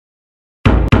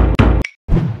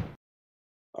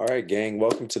All right, gang,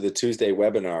 welcome to the Tuesday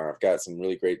webinar. I've got some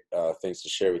really great things to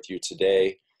share with you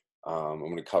today. I'm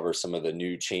going to cover some of the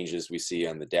new changes we see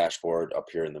on the dashboard up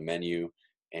here in the menu,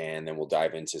 and then we'll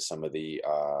dive into some of the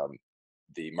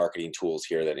marketing tools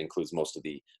here that includes most of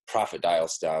the profit dial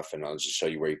stuff, and I'll just show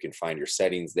you where you can find your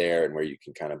settings there and where you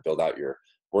can kind of build out your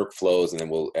workflows, and then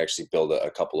we'll actually build a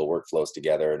couple of workflows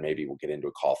together, and maybe we'll get into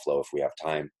a call flow if we have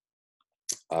time.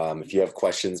 If you have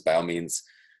questions, by all means,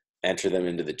 enter them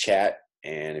into the chat.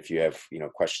 And if you have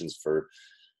questions for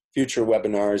future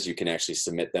webinars, you can actually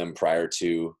submit them prior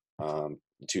to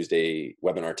Tuesday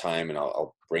webinar time, and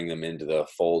I'll bring them into the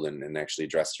fold and actually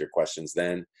address your questions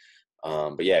then.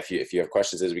 But yeah, if you have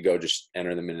questions as we go, just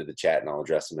enter them into the chat and I'll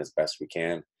address them as best we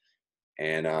can.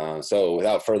 And so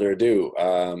without further ado,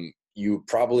 you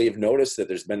probably have noticed that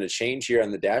there's been a change here on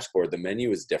the dashboard. The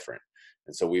menu is different.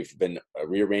 And so we've been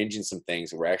rearranging some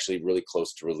things. We're actually really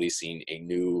close to releasing a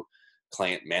new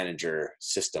client manager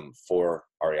system for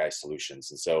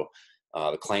REI.solutions. And so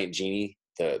the Client Genie,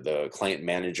 the client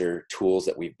manager tools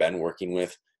that we've been working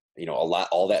with,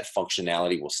 all that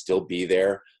functionality will still be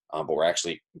there, but we're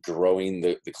actually growing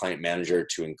the client manager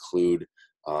to include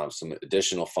some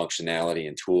additional functionality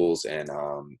and tools, and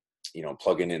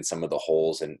plugging in some of the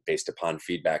holes and based upon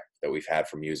feedback that we've had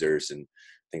from users and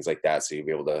things like that. So you'll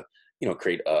be able to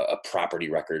create a property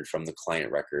record from the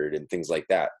client record and things like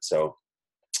that. So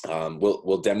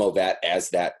we'll demo that as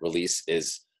that release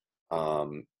is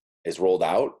rolled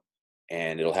out,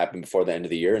 and it'll happen before the end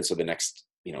of the year. And so the next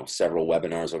several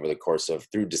webinars over the course of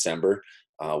through December,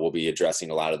 we'll be addressing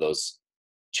a lot of those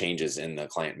changes in the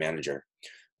client manager.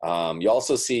 You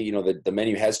also see the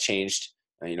menu has changed.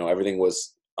 Everything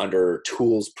was under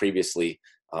tools previously.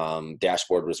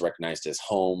 Dashboard was recognized as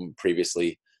home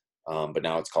previously, but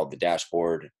now it's called the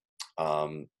dashboard.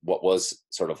 What was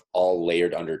sort of all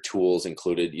layered under tools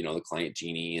included, the Client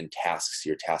Genie and tasks,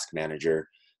 your task manager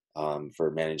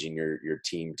for managing your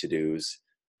team to-dos.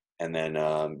 And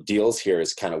then deals here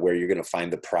is kind of where you're going to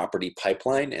find the property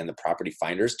pipeline and the property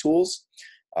finders tools.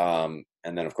 And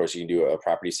then, of course, you can do a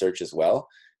property search as well.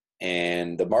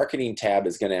 And the marketing tab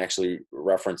is going to actually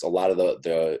reference a lot of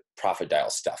the profit dial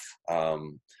stuff.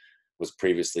 Was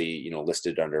previously,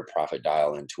 listed under profit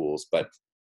dial and tools, but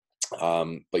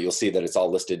you'll see that it's all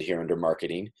listed here under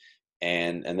marketing.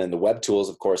 And then the web tools,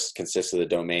 of course, consist of the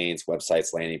domains,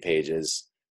 websites, landing pages,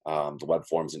 the web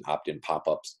forms and opt-in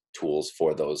pop-ups tools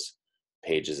for those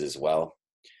pages as well.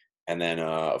 And then,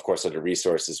 of course, under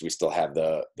resources, we still have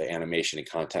the animation and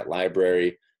content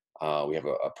library. We have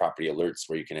a property alerts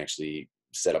where you can actually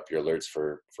set up your alerts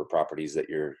for properties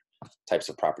types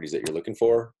of properties that you're looking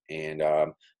for. And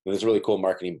there's a really cool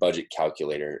marketing budget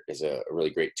calculator is a really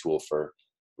great tool for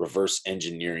reverse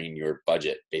engineering your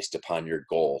budget based upon your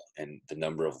goal and the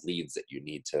number of leads that you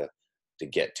need to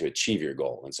get to achieve your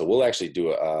goal. And so we'll actually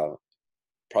do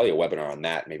probably a webinar on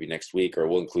that maybe next week, or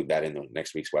we'll include that in the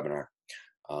next week's webinar.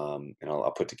 And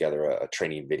I'll put together a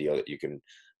training video that you can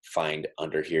find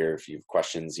under here. If you have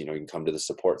questions, you can come to the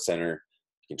support center,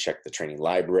 you can check the training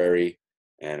library.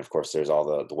 And of course, there's all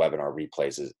the webinar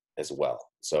replays as well.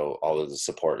 So all of the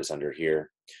support is under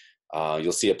here.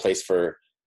 You'll see a place for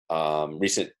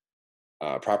recent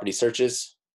property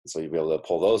searches. So you'll be able to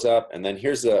pull those up. And then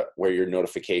here's where your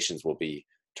notifications will be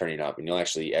turning up. And you'll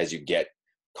actually, as you get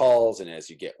calls and as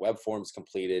you get web forms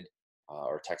completed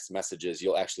or text messages,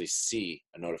 you'll actually see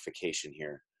a notification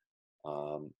here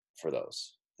for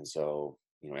those. And so,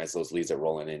 as those leads are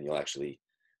rolling in, you'll actually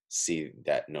see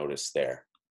that notice there.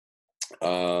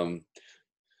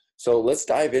 So let's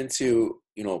dive into,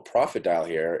 profit dial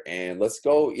here, and let's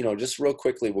go, just real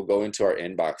quickly, we'll go into our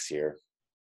inbox here.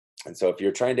 And so if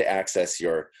you're trying to access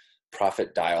your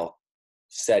profit dial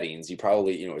settings, you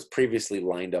probably, it was previously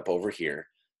lined up over here,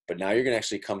 but now you're going to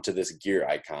actually come to this gear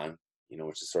icon,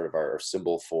 which is sort of our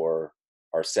symbol for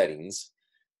our settings.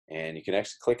 And you can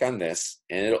actually click on this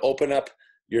and it'll open up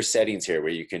your settings here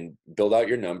where you can build out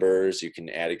your numbers, you can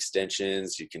add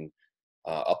extensions, you can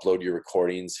upload your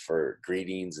recordings for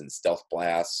greetings and stealth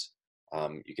blasts.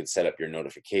 You can set up your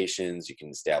notifications. You can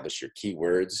establish your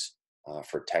keywords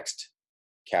for text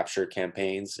capture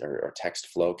campaigns or text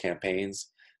flow campaigns.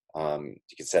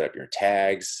 You can set up your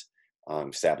tags,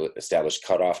 establish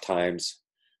cutoff times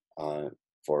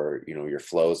for your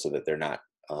flows so that they're not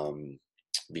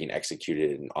being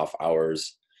executed in off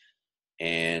hours.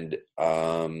 And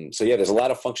so yeah, there's a lot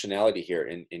of functionality here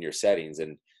in your settings.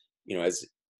 And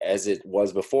as it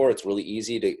was before, it's really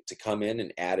easy to come in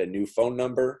and add a new phone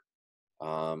number.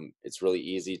 It's really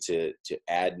easy to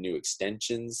add new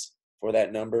extensions for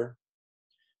that number.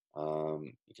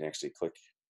 You can actually click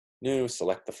new,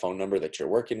 select the phone number that you're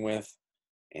working with.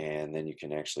 and then you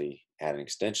can actually add an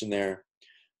extension there.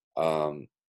 Um,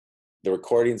 the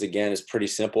recordings, again, is pretty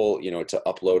simple, to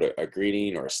upload a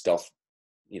greeting or a stealth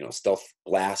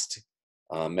blast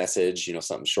message,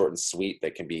 something short and sweet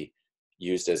that can be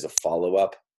used as a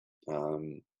follow-up.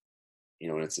 And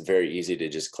it's very easy to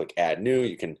just click add new.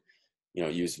 You can,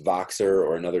 use Voxer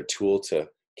or another tool to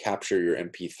capture your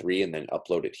MP3 and then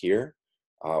upload it here.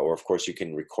 Or of course you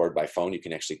can record by phone. You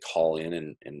can actually call in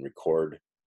and record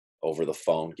over the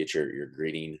phone, get your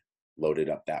greeting loaded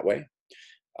up that way.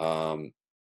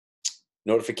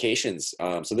 Notifications.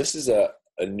 So this is a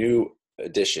new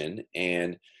addition,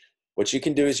 and what you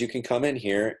can do is you can come in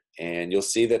here and you'll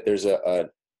see that there's a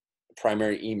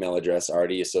primary email address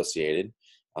already associated.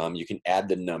 You can add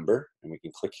the number, and we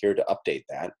can click here to update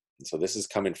that. And so this is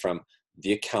coming from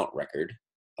the account record.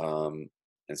 And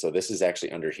so this is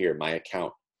actually under here, my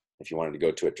account, if you wanted to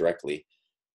go to it directly.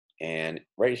 And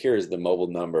right here is the mobile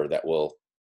number that we'll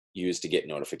use to get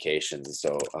notifications. And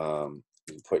so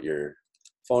you can put your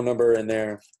phone number in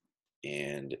there,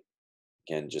 and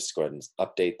again, just go ahead and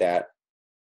update that.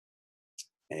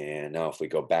 And now if we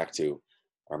go back to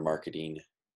our marketing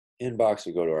inbox,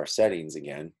 we go to our settings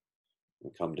again,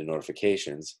 we come to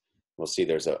notifications, we'll see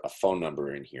there's a phone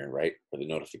number in here, right, where the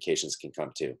notifications can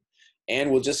come to.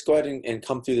 And we'll just go ahead and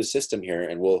come through the system here,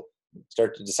 and we'll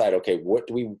start to decide, okay,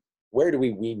 where do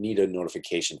we need a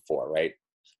notification for, right?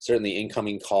 Certainly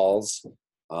incoming calls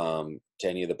to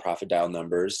any of the profit dial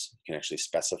numbers. You can actually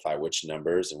specify which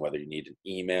numbers and whether you need an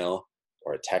email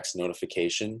or a text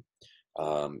notification.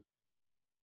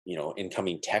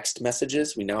 Incoming text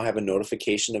messages, we now have a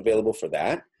notification available for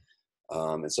that.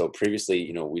 And so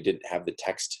previously, we didn't have the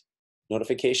text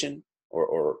notification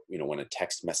or when a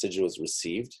text message was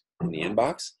received in the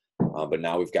inbox, but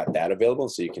now we've got that available.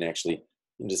 So you can actually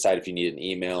decide if you need an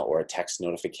email or a text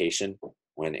notification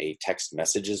when a text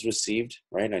message is received,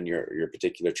 right, on your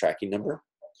particular tracking number.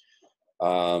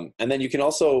 And then you can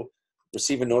also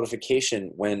receive a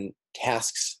notification when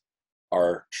tasks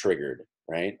are triggered,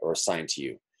 right, or assigned to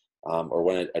you, or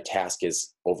when a task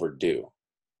is overdue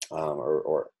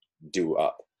or due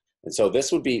up. And so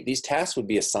these tasks would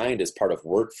be assigned as part of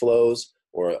workflows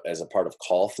or as a part of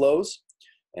call flows.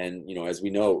 And as we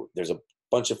know, there's a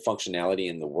bunch of functionality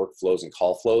in the workflows and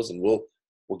call flows, and we'll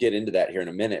get into that here in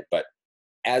a minute. But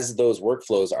as those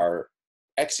workflows are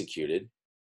executed,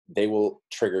 they will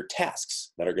trigger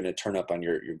tasks that are going to turn up on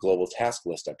your global task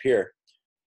list up here.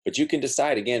 But you can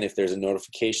decide, again, if there's a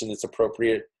notification that's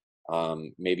appropriate.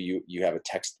 Maybe you have a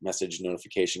text message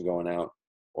notification going out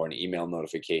or an email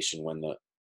notification when the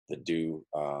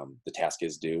task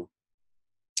is due.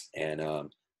 And it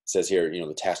says here,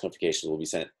 the task notifications will be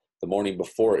sent the morning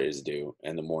before it is due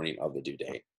and the morning of the due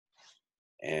date.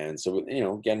 And so,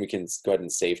 again, we can go ahead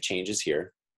and save changes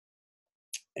here,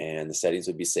 and the settings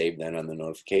would be saved then on the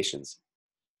notifications.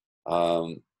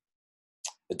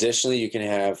 Additionally, you can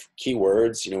have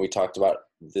keywords. We talked about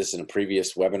this in a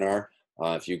previous webinar.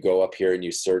 If you go up here and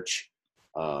you search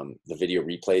the video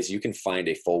replays, you can find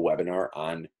a full webinar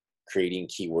on creating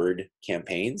keyword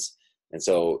campaigns. And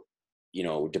so,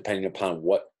 depending upon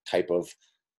what type of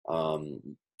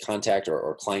contact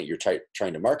or client you're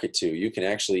trying to market to, you can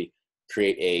actually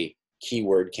create a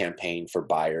keyword campaign for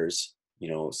buyers,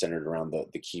 centered around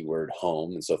the keyword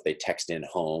home. And so if they text in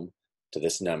home to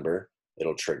this number,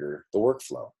 it'll trigger the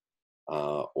workflow.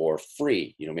 Or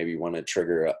free, maybe you want to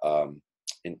trigger an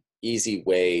easy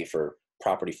way for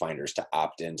property finders to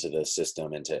opt into the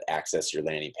system and to access your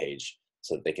landing page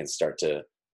so that they can start to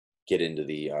get into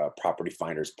the property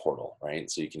finders portal,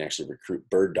 right? So you can actually recruit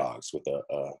bird dogs with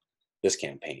this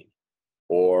campaign.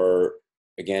 Or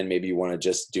again, maybe you want to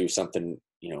just do something,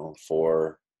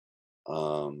 for,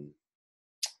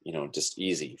 just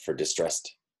easy for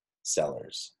distressed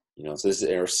sellers, so this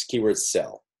is keyword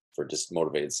sell for just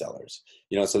motivated sellers,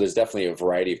 so there's definitely a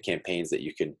variety of campaigns that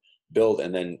you can build.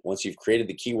 And then once you've created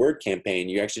the keyword campaign,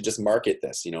 you actually just market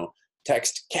this,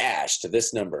 text cash to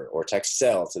this number or text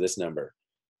sell to this number.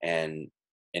 And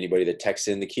anybody that texts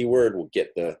in the keyword will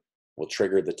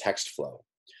trigger the text flow.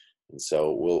 And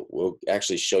so we'll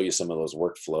actually show you some of those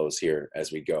workflows here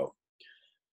as we go.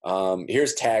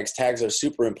 Here's tags. Tags are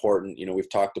super important. We've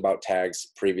talked about tags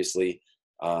previously.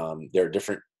 There are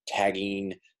different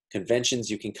tagging conventions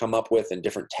you can come up with and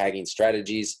different tagging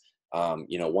strategies.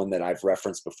 One that I've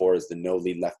referenced before is the no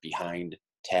lead left behind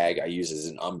tag. I use as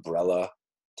an umbrella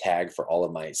tag for all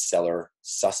of my seller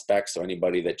suspects. So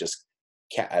anybody that just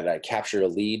I captured a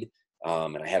lead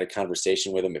and I had a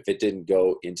conversation with them, if it didn't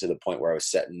go into the point where I was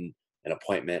setting an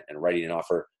appointment and writing an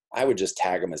offer, I would just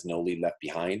tag them as no lead left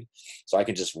behind. So I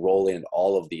can just roll in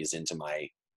all of these into my,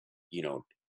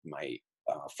 my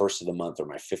first of the month or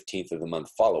my 15th of the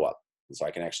month follow-up. And so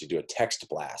I can actually do a text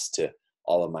blast to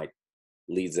all of my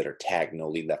leads that are tagged no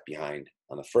lead left behind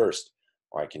on the first,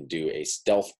 or I can do a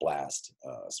stealth blast,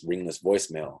 ringless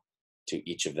voicemail to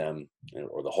each of them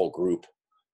or the whole group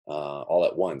all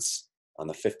at once on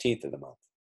the 15th of the month.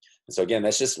 And so again,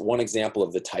 that's just one example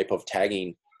of the type of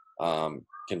tagging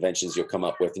conventions you'll come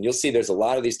up with. And you'll see there's a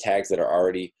lot of these tags that are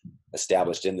already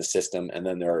established in the system, and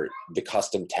then there are the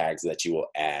custom tags that you will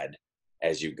add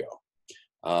as you go.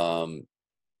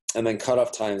 And then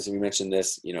cutoff times, and we mentioned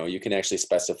this, you can actually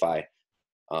specify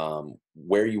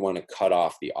where you want to cut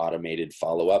off the automated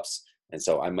follow-ups. And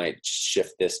so I might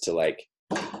shift this to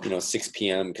 6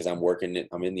 p.m. because I'm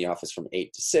in the office from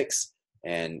 8 to 6.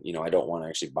 And, I don't want to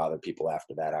actually bother people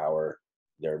after that hour.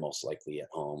 They're most likely at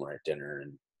home or at dinner.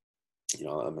 And,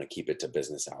 I'm going to keep it to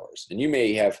business hours. And you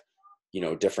may have,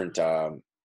 different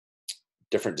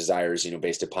desires,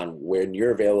 based upon when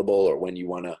you're available or when you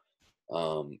want to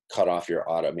cut off your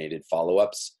automated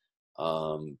follow-ups.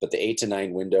 But the 8 to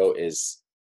 9 window is,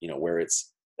 where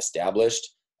it's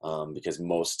established, because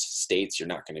most states you're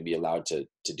not going to be allowed to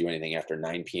do anything after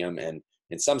 9 p.m. And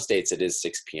in some states it is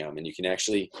 6 p.m. And you can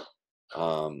actually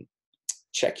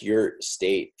check your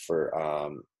state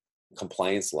for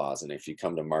compliance laws. And if you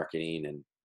come to marketing and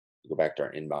go back to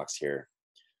our inbox here,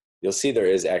 you'll see there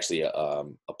is actually a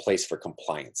place for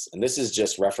compliance. And this is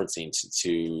just referencing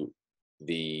to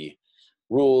the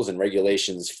rules and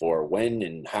regulations for when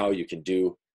and how you can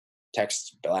do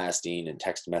text blasting and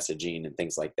text messaging and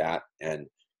things like that. And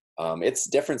it's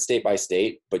different state by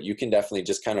state, but you can definitely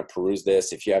just kind of peruse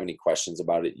this. If you have any questions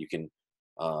about it, you can,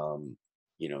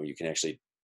 you can actually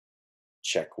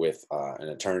check with an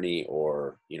attorney,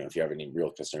 or, if you have any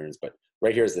real concerns. But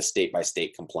right here is the state by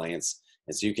state compliance.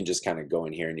 And so you can just kind of go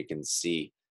in here and you can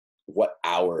see what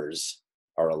hours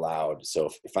are allowed. So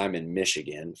if I'm in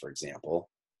Michigan, for example,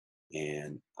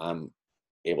 and I'm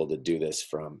able to do this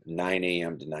from 9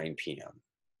 a.m. to 9 p.m.,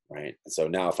 right? And so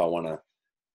now if I want to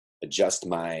adjust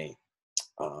my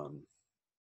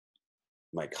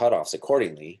my cutoffs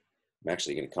accordingly, I'm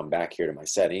actually going to come back here to my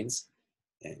settings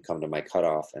and come to my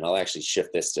cutoff, and I'll actually shift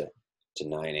this to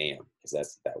 9 a.m.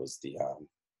 because that was the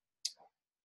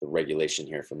regulation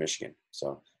here for Michigan.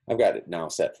 So I've got it now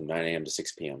set from 9 a.m. to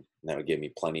 6 p.m. and that would give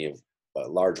me plenty of a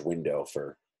large window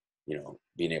for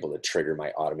being able to trigger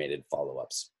my automated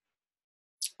follow-ups.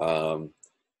 And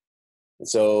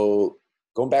so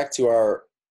going back to our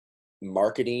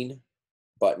marketing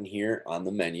button here on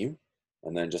the menu,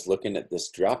 and then just looking at this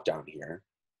drop down here,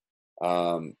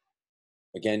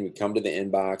 again, we come to the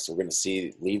inbox. We're going to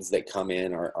see leads that come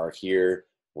in are here.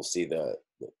 We'll see the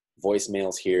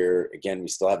voicemails here. Again, we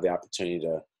still have the opportunity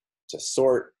to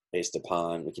sort based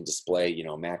upon, we can display,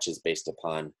 matches based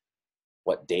upon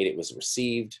what date it was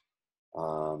received.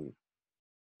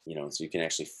 So you can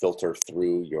actually filter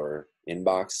through your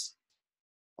inbox.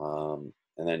 And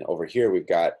then over here, we've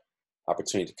got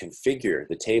opportunity to configure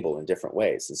the table in different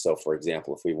ways. And so, for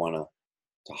example, if we want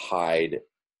to hide,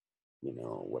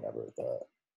 whatever the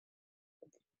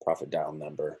profit dial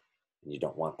number, and you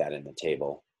don't want that in the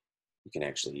table, you can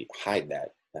actually hide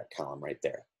that column right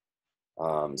there.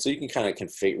 So you can kind of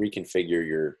reconfigure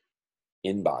your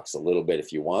inbox a little bit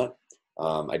if you want.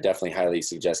 I definitely highly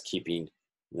suggest keeping,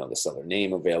 the seller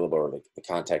name available, or the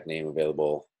contact name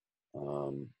available,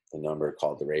 the number,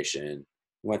 call duration.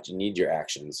 You need your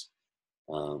actions.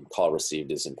 Call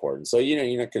received is important. So, you're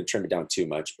not going to trim it down too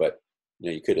much, but,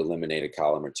 you could eliminate a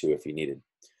column or two if you needed.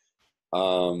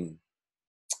 And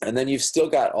then you've still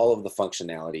got all of the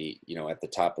functionality, at the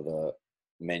top of the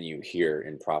menu here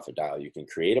in Profit Dial. You can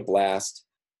create a blast,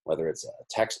 whether it's a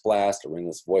text blast, a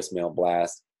ringless voicemail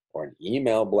blast, or an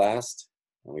email blast.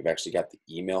 And we've actually got the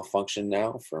email function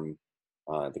now from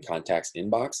the contacts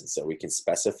inbox. And so we can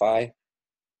specify,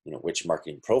 which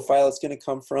marketing profile it's going to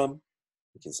come from.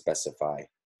 We can specify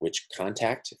which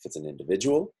contact, if it's an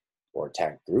individual or a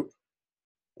tag group.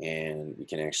 And we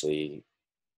can actually,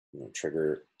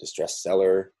 trigger distressed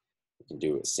seller. We can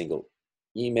do a single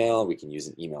email. We can use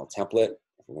an email template.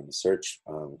 If we're going to search,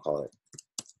 call it,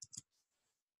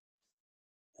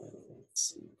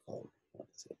 let's see, what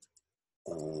is it?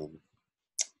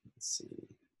 Let's see,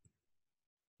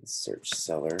 search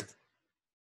seller.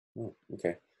 Oh, okay.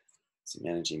 Let's see,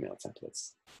 manage email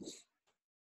templates.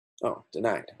 Oh,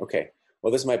 denied. Okay.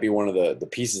 Well, this might be one of the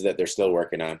pieces that they're still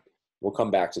working on. We'll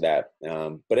come back to that.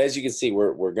 But as you can see,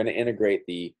 we're going to integrate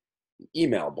the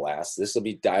email blast. This will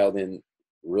be dialed in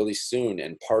really soon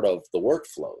and part of the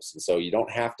workflows. And so you don't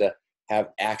have to have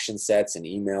action sets and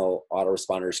email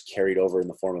autoresponders carried over in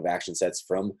the form of action sets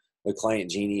from the client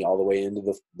genie all the way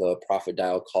into the Profit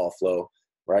Dial call flow.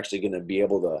 We're actually going to be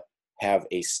able to have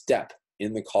a step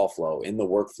in the call flow, in the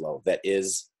workflow, that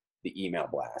is the email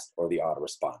blast or the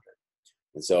autoresponder.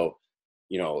 And so,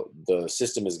 the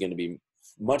system is going to be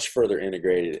much further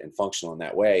integrated and functional in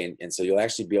that way. And so you'll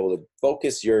actually be able to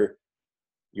focus your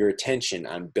attention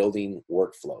on building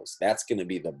workflows. That's going to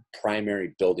be the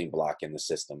primary building block in the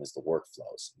system, is the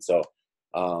workflows.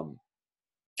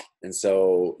 And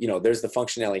so, there's the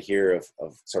functionality here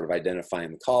of sort of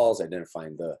identifying the calls,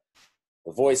 identifying the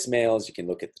voicemails. You can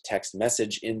look at the text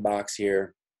message inbox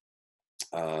here.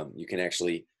 You can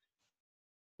actually,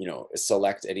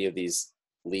 select any of these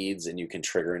leads and you can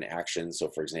trigger an action. So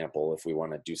for example, if we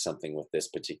want to do something with this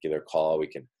particular call, we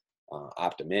can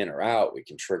opt them in or out. We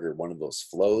can trigger one of those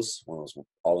flows, one of those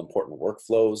all important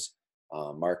workflows,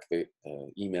 mark the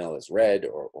email as read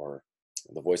or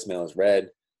the voicemail as read,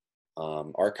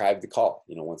 archive the call,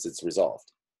 once it's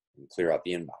resolved, and clear out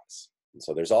the inbox. And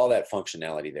so there's all that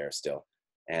functionality there still,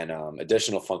 and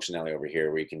additional functionality over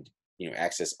here where you can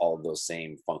access all of those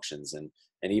same functions and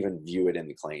even view it in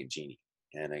the Client Genie.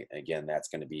 And again, that's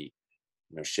going to be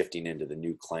shifting into the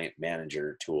new Client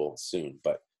Manager tool soon,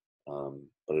 but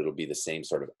it'll be the same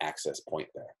sort of access point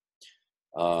there.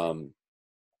 And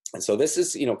so this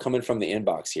is coming from the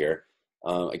inbox here.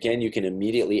 Again, you can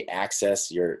immediately access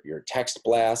your text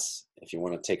blasts. If you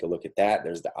want to take a look at that,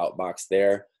 there's the outbox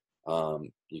there.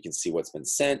 You can see what's been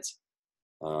sent.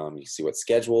 You can see what's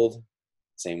scheduled.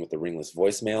 Same with the ringless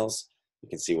voicemails. You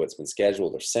can see what's been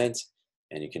scheduled or sent,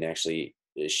 and you can actually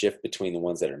shift between the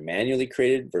ones that are manually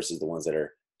created versus the ones that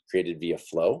are created via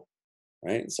flow,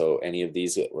 right? And so any of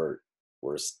these that were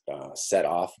set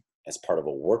off as part of a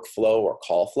workflow or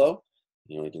call flow,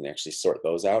 you can actually sort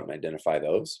those out and identify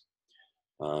those.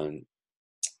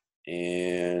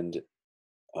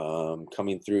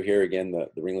 Coming through here again, the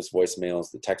ringless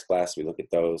voicemails, the text blasts, we look at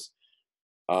those.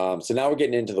 So now we're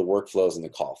getting into the workflows and the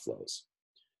call flows.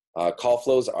 Call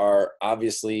flows are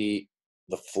obviously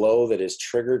the flow that is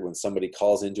triggered when somebody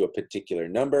calls into a particular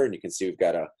number. And you can see we've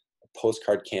got a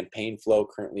postcard campaign flow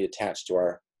currently attached to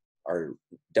our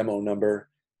demo number.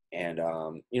 And,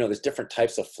 there's different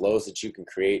types of flows that you can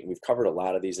create. And we've covered a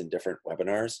lot of these in different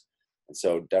webinars. And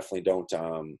so definitely don't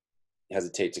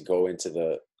hesitate to go into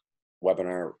the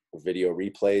webinar video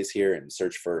replays here and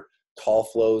search for call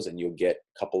flows, and you'll get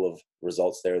a couple of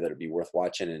results there that would be worth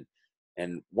watching.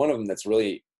 And one of them that's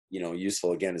really,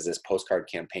 useful again is this postcard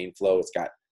campaign flow. It's got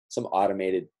some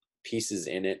automated pieces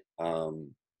in it.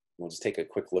 We'll just take a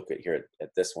quick look at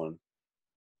this one.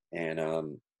 And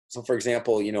so for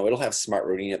example, it'll have smart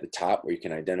routing at the top where you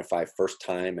can identify first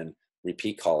time and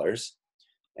repeat callers.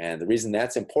 And the reason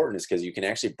that's important is because you can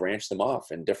actually branch them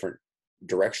off in different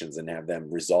directions and have them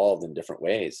resolved in different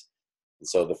ways. And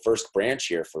so the first branch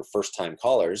here for first time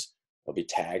callers will be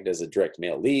tagged as a direct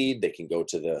mail lead. They can go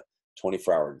to the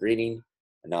 24-hour greeting.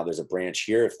 And now there's a branch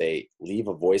here. If they leave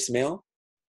a voicemail,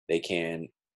 they can,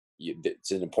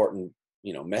 it's an important,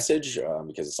 message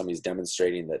because somebody's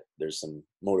demonstrating that there's some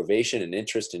motivation and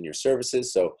interest in your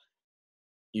services. So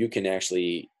you can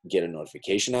actually get a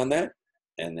notification on that,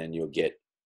 and then you'll get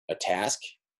a task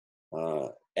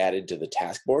added to the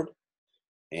task board.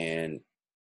 And,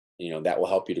 that will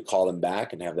help you to call them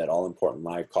back and have that all important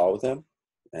live call with them,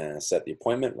 set the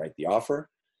appointment, write the offer.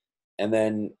 And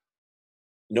then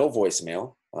no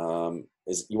voicemail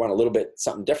is you want a little bit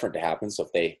something different to happen. So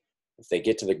if they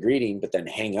get to the greeting but then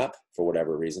hang up for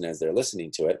whatever reason as they're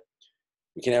listening to it,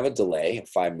 we can have a delay of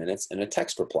 5 minutes and a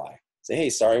text reply. Say, hey,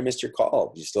 sorry I missed your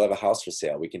call. Do you still have a house for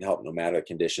sale? We can help no matter the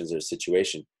conditions or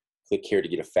situation. Click here to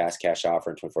get a fast cash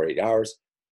offer in 24 hours.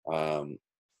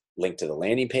 Link to the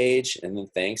landing page, and then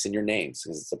thanks and your names,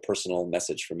 because it's a personal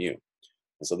message from you.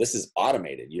 And so this is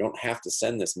automated. You don't have to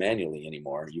send this manually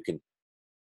anymore. You can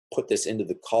put this into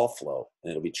the call flow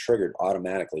and it'll be triggered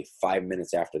automatically 5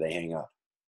 minutes after they hang up.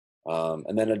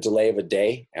 And then a delay of a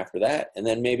day after that, and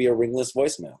then maybe a ringless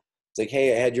voicemail. It's like,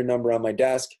 hey, I had your number on my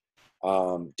desk.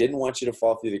 Didn't want you to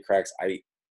fall through the cracks. I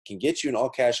can get you an all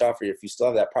cash offer if you still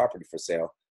have that property for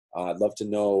sale. I'd love to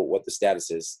know what the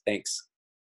status is. Thanks.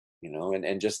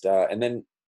 And then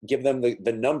give them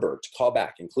the number to call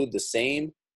back. Include the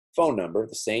same phone number,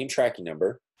 the same tracking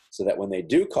number, so that when they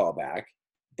do call back,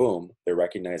 boom, they're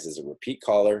recognized as a repeat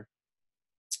caller.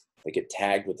 They get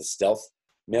tagged with a stealth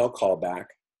mail callback,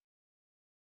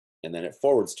 and then it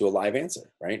forwards to a live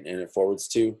answer, right? And it forwards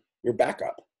to your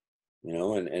backup,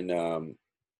 and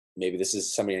maybe this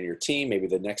is somebody on your team. Maybe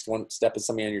the next one step is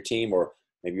somebody on your team, or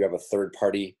maybe you have a third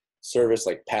party service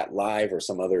like Pat Live or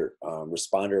some other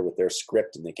responder with their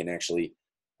script, and they can actually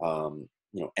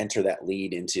enter that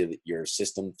lead into your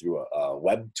system through a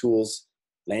web tools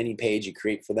landing page you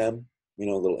create for them, a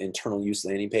little internal use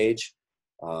landing page.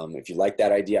 If you like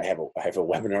that idea, I have a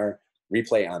webinar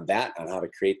replay on that, on how to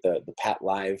create the Pat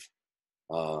Live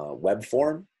web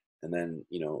form, and then,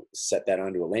 you know, set that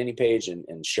onto a landing page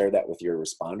and share that with your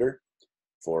responder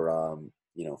for,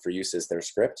 you know, for use as their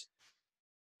script.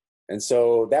 And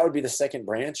so that would be the second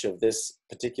branch of this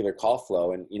particular call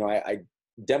flow. And, you know, I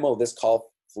demo this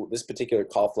particular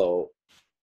call flow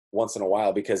once in a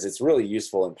while because it's really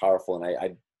useful and powerful. And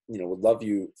I you know, would love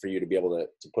for you to be able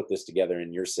to put this together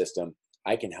in your system.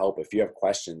 I can help. If you have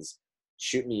questions,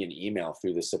 shoot me an email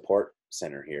through the support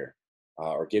center here,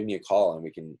 or give me a call, and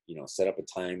we can, you know, set up a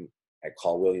time at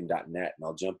callwilliam.net, and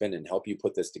I'll jump in and help you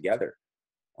put this together.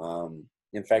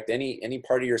 In fact, any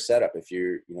part of your setup, if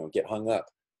you know, get hung up,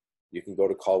 you can go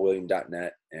to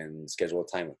callwilliam.net and schedule a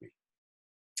time with me,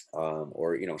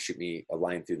 or, you know, shoot me a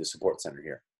line through the support center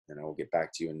here, and I will get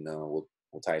back to you, and we'll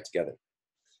tie it together.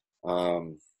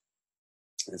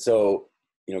 And so,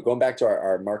 you know, going back to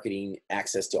our marketing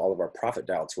access to all of our profit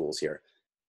dial tools here,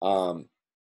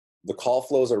 the call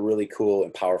flows are really cool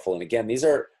and powerful. And again, these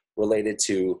are related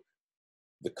to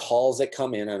the calls that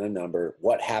come in on a number.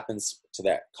 What happens to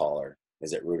that caller?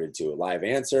 Is it routed to a live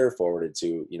answer, forwarded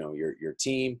to, you know, your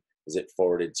team? Is it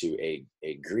forwarded to a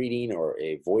greeting or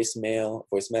a voice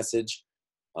message?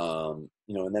 You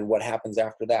know, and then what happens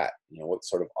after that? You know, what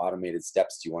sort of automated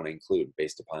steps do you want to include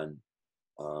based upon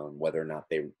whether or not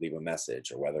they leave a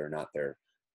message, or whether or not they're,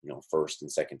 you know, first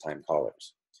and second time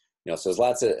callers? You know, so there's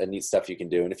lots of neat stuff you can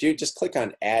do. And if you just click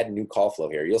on add new call flow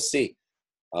here, you'll see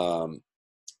the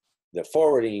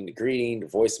forwarding, the greeting, the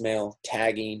voicemail,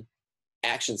 tagging,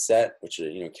 action set, which are,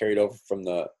 you know, carried over from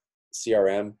the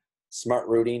CRM, smart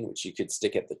routing, which you could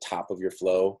stick at the top of your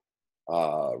flow,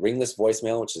 ringless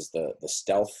voicemail, which is the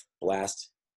stealth blast,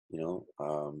 you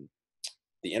know,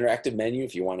 the interactive menu,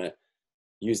 if you want to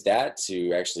use that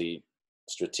to actually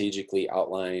strategically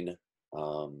outline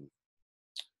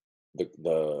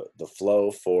the flow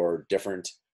for different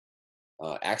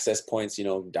access points. You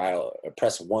know,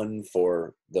 press 1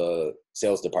 for the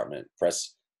sales department,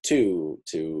 press 2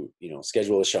 to, you know,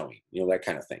 schedule a showing, you know, that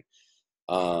kind of thing.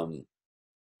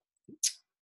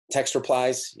 Text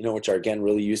replies, you know, which are again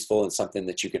really useful and something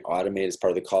that you can automate as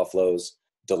part of the call flows.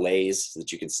 Delays, so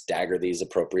that you can stagger these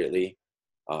appropriately.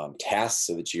 Tasks,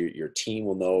 so that your team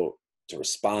will know to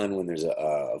respond when there's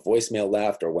a voicemail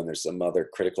left, or when there's some other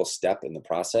critical step in the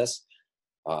process.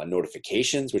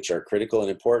 Notifications, which are critical and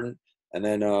important. And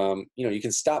then, you know, you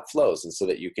can stop flows, and so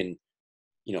that you can,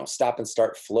 you know, stop and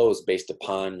start flows based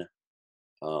upon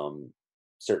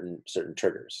certain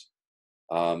triggers.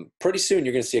 Pretty soon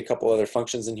you're going to see a couple other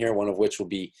functions in here, one of which will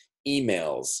be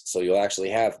emails. So you'll actually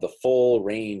have the full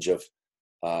range of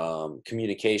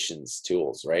communications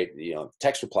tools, right? You know,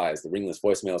 text replies, the ringless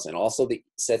voicemails, and also the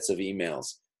sets of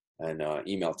emails and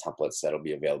email templates that'll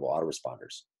be available,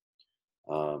 autoresponders.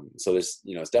 So there's,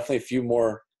 you know, it's definitely a few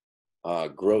more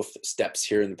growth steps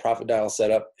here in the profit dial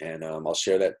setup, and I'll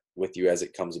share that with you as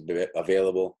it comes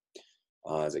available,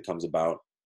 as it comes about.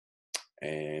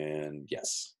 And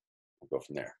yes, we'll go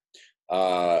from there.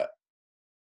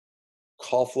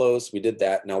 Call flows, we did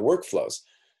that. Now workflows.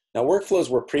 Now workflows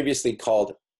were previously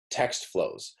called text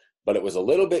flows, but it was a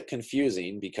little bit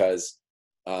confusing because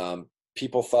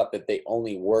people thought that they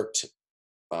only worked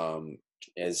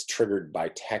as triggered by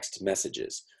text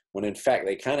messages, when in fact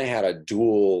they kind of had a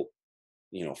dual,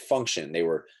 you know, function. They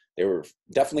were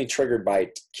definitely triggered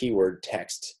by keyword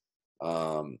text,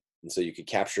 and so you could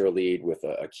capture a lead with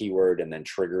a keyword and then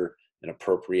trigger an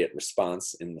appropriate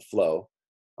response in the flow.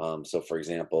 So for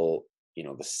example, you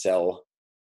know, the sell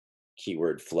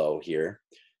keyword flow here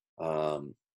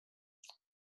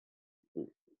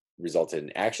resulted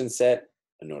in action set,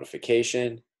 a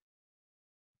notification,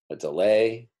 a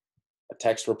delay, a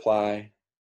text reply,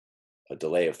 a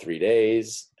delay of 3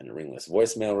 days, and a ringless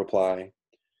voicemail reply.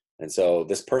 And so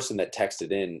this person that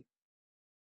texted in,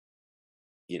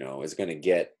 you know, is going to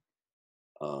get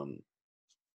a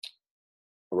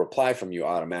reply from you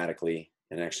automatically,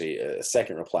 and actually a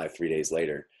second reply 3 days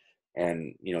later.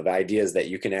 And, you know, the idea is that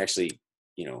you can actually,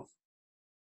 you know,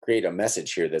 create a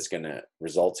message here that's going to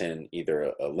result in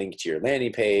either a link to your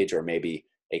landing page, or maybe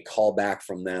a callback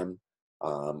from them,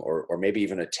 or maybe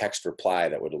even a text reply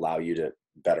that would allow you to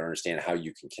better understand how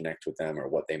you can connect with them or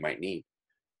what they might need.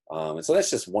 And so that's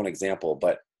just one example,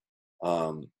 but,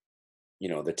 you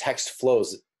know, the text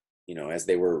flows, you know, as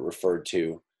they were referred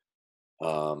to,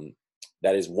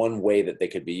 that is one way that they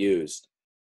could be used.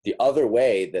 The other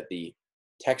way that the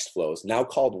text flows, now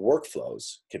called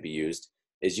workflows, could be used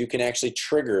is you can actually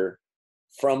trigger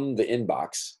from the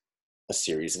inbox a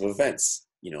series of events,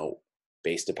 you know,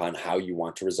 based upon how you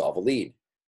want to resolve a lead,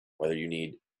 whether you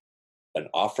need an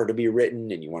offer to be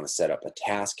written and you want to set up a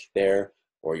task there,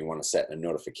 or you want to set a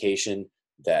notification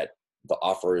that the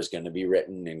offer is going to be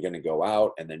written and going to go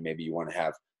out, and then maybe you want to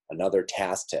have another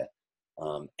task to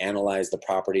analyze the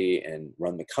property and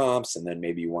run the comps, and then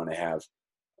maybe you want to have,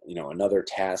 you know, another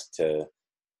task to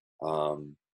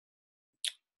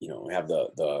you know, have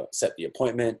the set the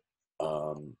appointment.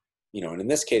 You know, and in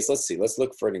this case, let's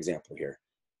look for an example here.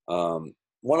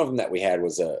 One of them that we had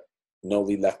was a no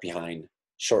lead left behind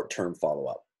short-term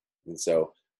follow-up. And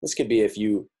so this could be if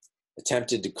you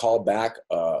attempted to call back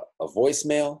a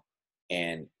voicemail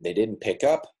and they didn't pick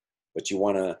up, but you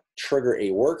want to trigger a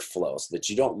workflow so that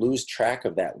you don't lose track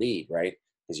of that lead, right?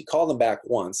 Because you call them back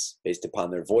once based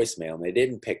upon their voicemail and they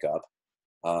didn't pick up.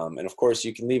 And of course,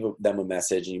 you can leave them a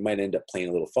message and you might end up playing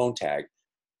a little phone tag.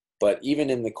 But even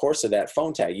in the course of that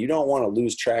phone tag, you don't want to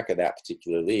lose track of that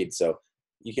particular lead. So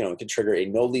you know, it can trigger a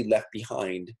no lead left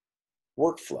behind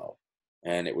workflow.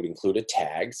 And it would include a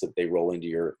tag so that they roll into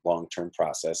your long-term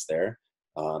process there.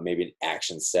 Maybe an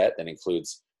action set that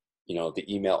includes, you know, the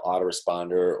email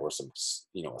autoresponder or some,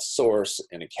 you know, a source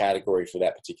and a category for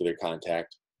that particular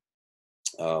contact.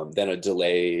 Then a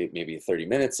delay, maybe 30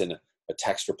 minutes, and a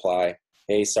text reply.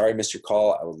 Hey, sorry, missed your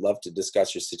call. I would love to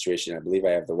discuss your situation. I believe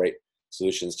I have the right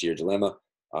solutions to your dilemma.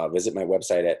 Visit my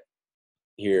website at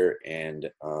here and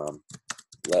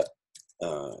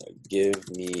give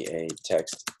me a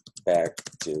text back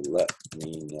to let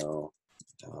me know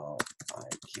how I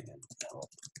can help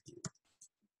you.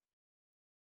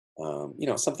 You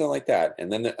know, something like that.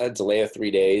 And then a delay of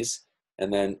 3 days,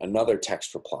 and then another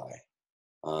text reply.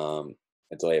 A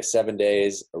delay of 7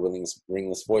 days, a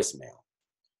ringless voicemail.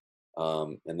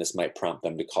 And this might prompt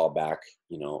them to call back,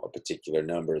 you know, a particular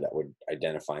number that would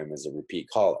identify them as a repeat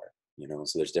caller, you know,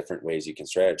 so there's different ways you can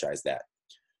strategize that.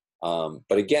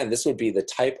 But again, this would be the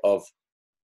type of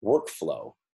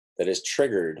workflow that is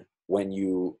triggered when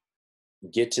you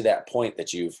get to that point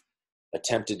that you've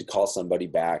attempted to call somebody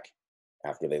back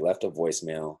after they left a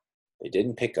voicemail, they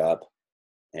didn't pick up,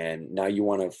 and now you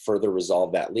want to further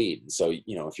resolve that lead. So,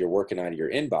 you know, if you're working out of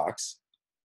your inbox,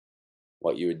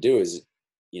 what you would do is,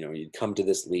 you know, you'd come to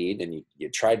this lead and you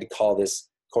tried to call this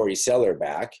Corey Seller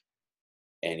back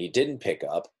and he didn't pick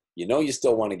up. You know, you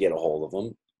still want to get a hold of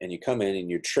them, and you come in and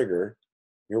you trigger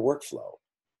your workflow,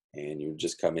 and you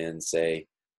just come in and say,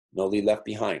 no lead left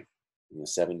behind, you know,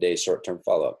 7 days short-term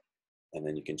follow-up. And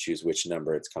then you can choose which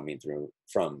number it's coming through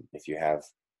from if you have,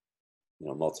 you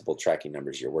know, multiple tracking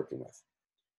numbers you're working with,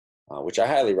 which I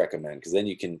highly recommend, because then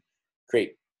you can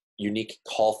create unique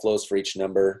call flows for each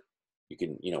number. You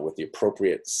can, you know, with the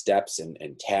appropriate steps and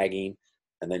tagging,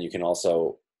 and then you can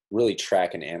also really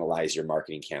track and analyze your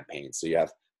marketing campaigns. So you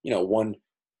have, you know, one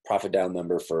profit dial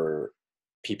number for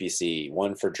PPC,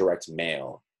 one for direct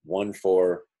mail, one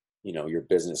for, you know, your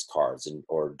business cards and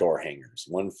or door hangers,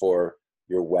 one for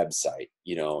your website,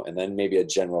 you know, and then maybe a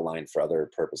general line for other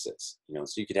purposes, you know,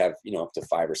 so you could have, you know, up to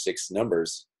 5 or 6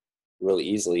 numbers really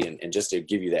easily, and just to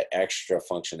give you that extra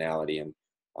functionality, and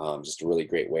just a really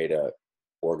great way to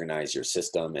organize your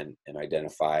system and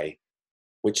identify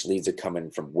which leads are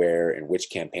coming from where and which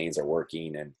campaigns are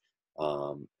working, and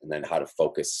then how to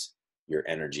focus your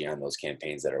energy on those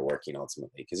campaigns that are working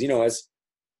ultimately. Because, you know, as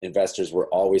investors, we're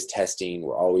always testing,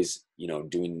 we're always, you know,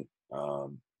 doing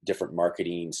different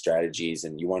marketing strategies,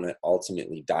 and you want to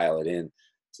ultimately dial it in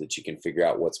so that you can figure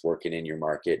out what's working in your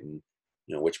market, and,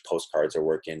 you know, which postcards are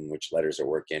working, which letters are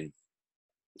working,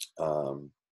 and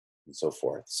so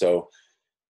forth. So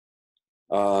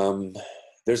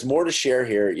there's more to share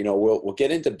here. You know, we'll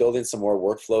get into building some more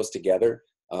workflows together.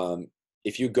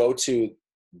 If you go to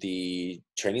the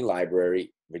training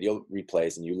library video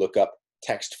replays and you look up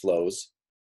text flows,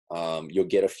 you'll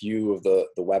get a few of the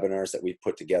webinars that we've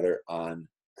put together on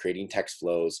creating text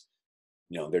flows.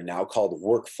 You know, they're now called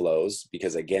workflows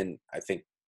because, again, I think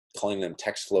calling them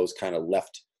text flows kind of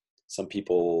left some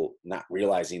people not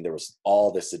realizing there was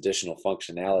all this additional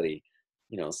functionality.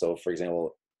 You know, so for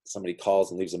example, somebody calls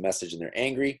and leaves a message and they're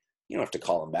angry, you don't have to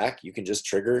call them back. You can just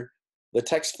trigger the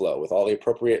text flow with all the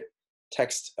appropriate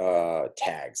text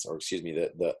tags, or excuse me,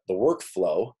 the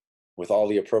workflow with all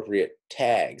the appropriate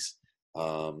tags.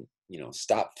 You know,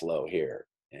 stop flow here,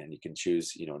 and you can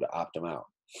choose, you know, to opt them out.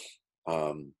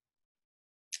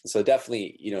 So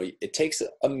definitely, you know, it takes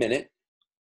a minute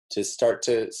to start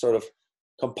to sort of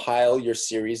compile your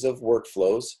series of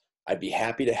workflows. I'd be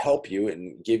happy to help you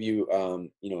and give you,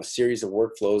 you know, a series of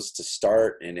workflows to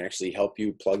start and actually help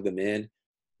you plug them in.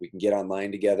 We can get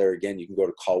online together. Again, you can go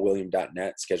to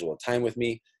callwilliam.net, schedule a time with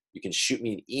me. You can shoot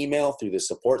me an email through the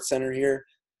support center here.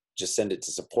 Just send it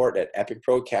to support@Epic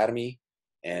Pro Academy,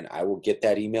 and I will get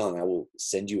that email and I will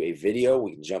send you a video.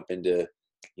 We can jump into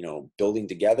building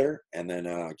together. And then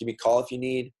give me a call if you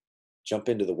need. Jump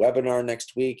into the webinar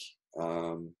next week.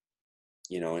 And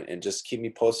just keep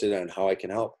me posted on how I can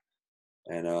help.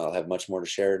 And I'll have much more to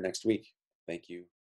share next week. Thank you.